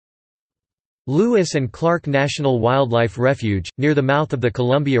Lewis and Clark National Wildlife Refuge, near the mouth of the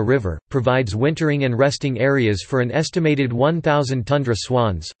Columbia River, provides wintering and resting areas for an estimated 1,000 tundra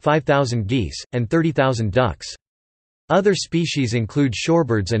swans, 5,000 geese, and 30,000 ducks. Other species include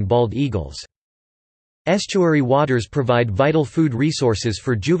shorebirds and bald eagles. Estuary waters provide vital food resources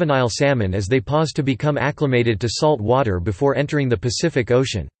for juvenile salmon as they pause to become acclimated to salt water before entering the Pacific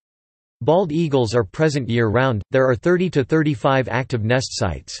Ocean. Bald eagles are present year-round. There are 30 to 35 active nest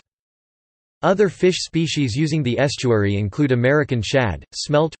sites. Other fish species using the estuary include American shad,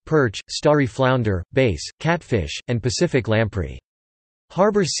 smelt, perch, starry flounder, bass, catfish, and Pacific lamprey.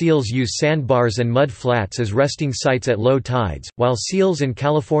 Harbor seals use sandbars and mud flats as resting sites at low tides, while seals and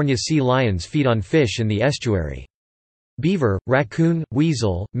California sea lions feed on fish in the estuary. Beaver, raccoon,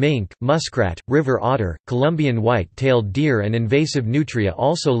 weasel, mink, muskrat, river otter, Columbian white-tailed deer and invasive nutria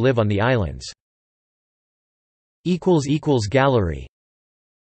also live on the islands. Gallery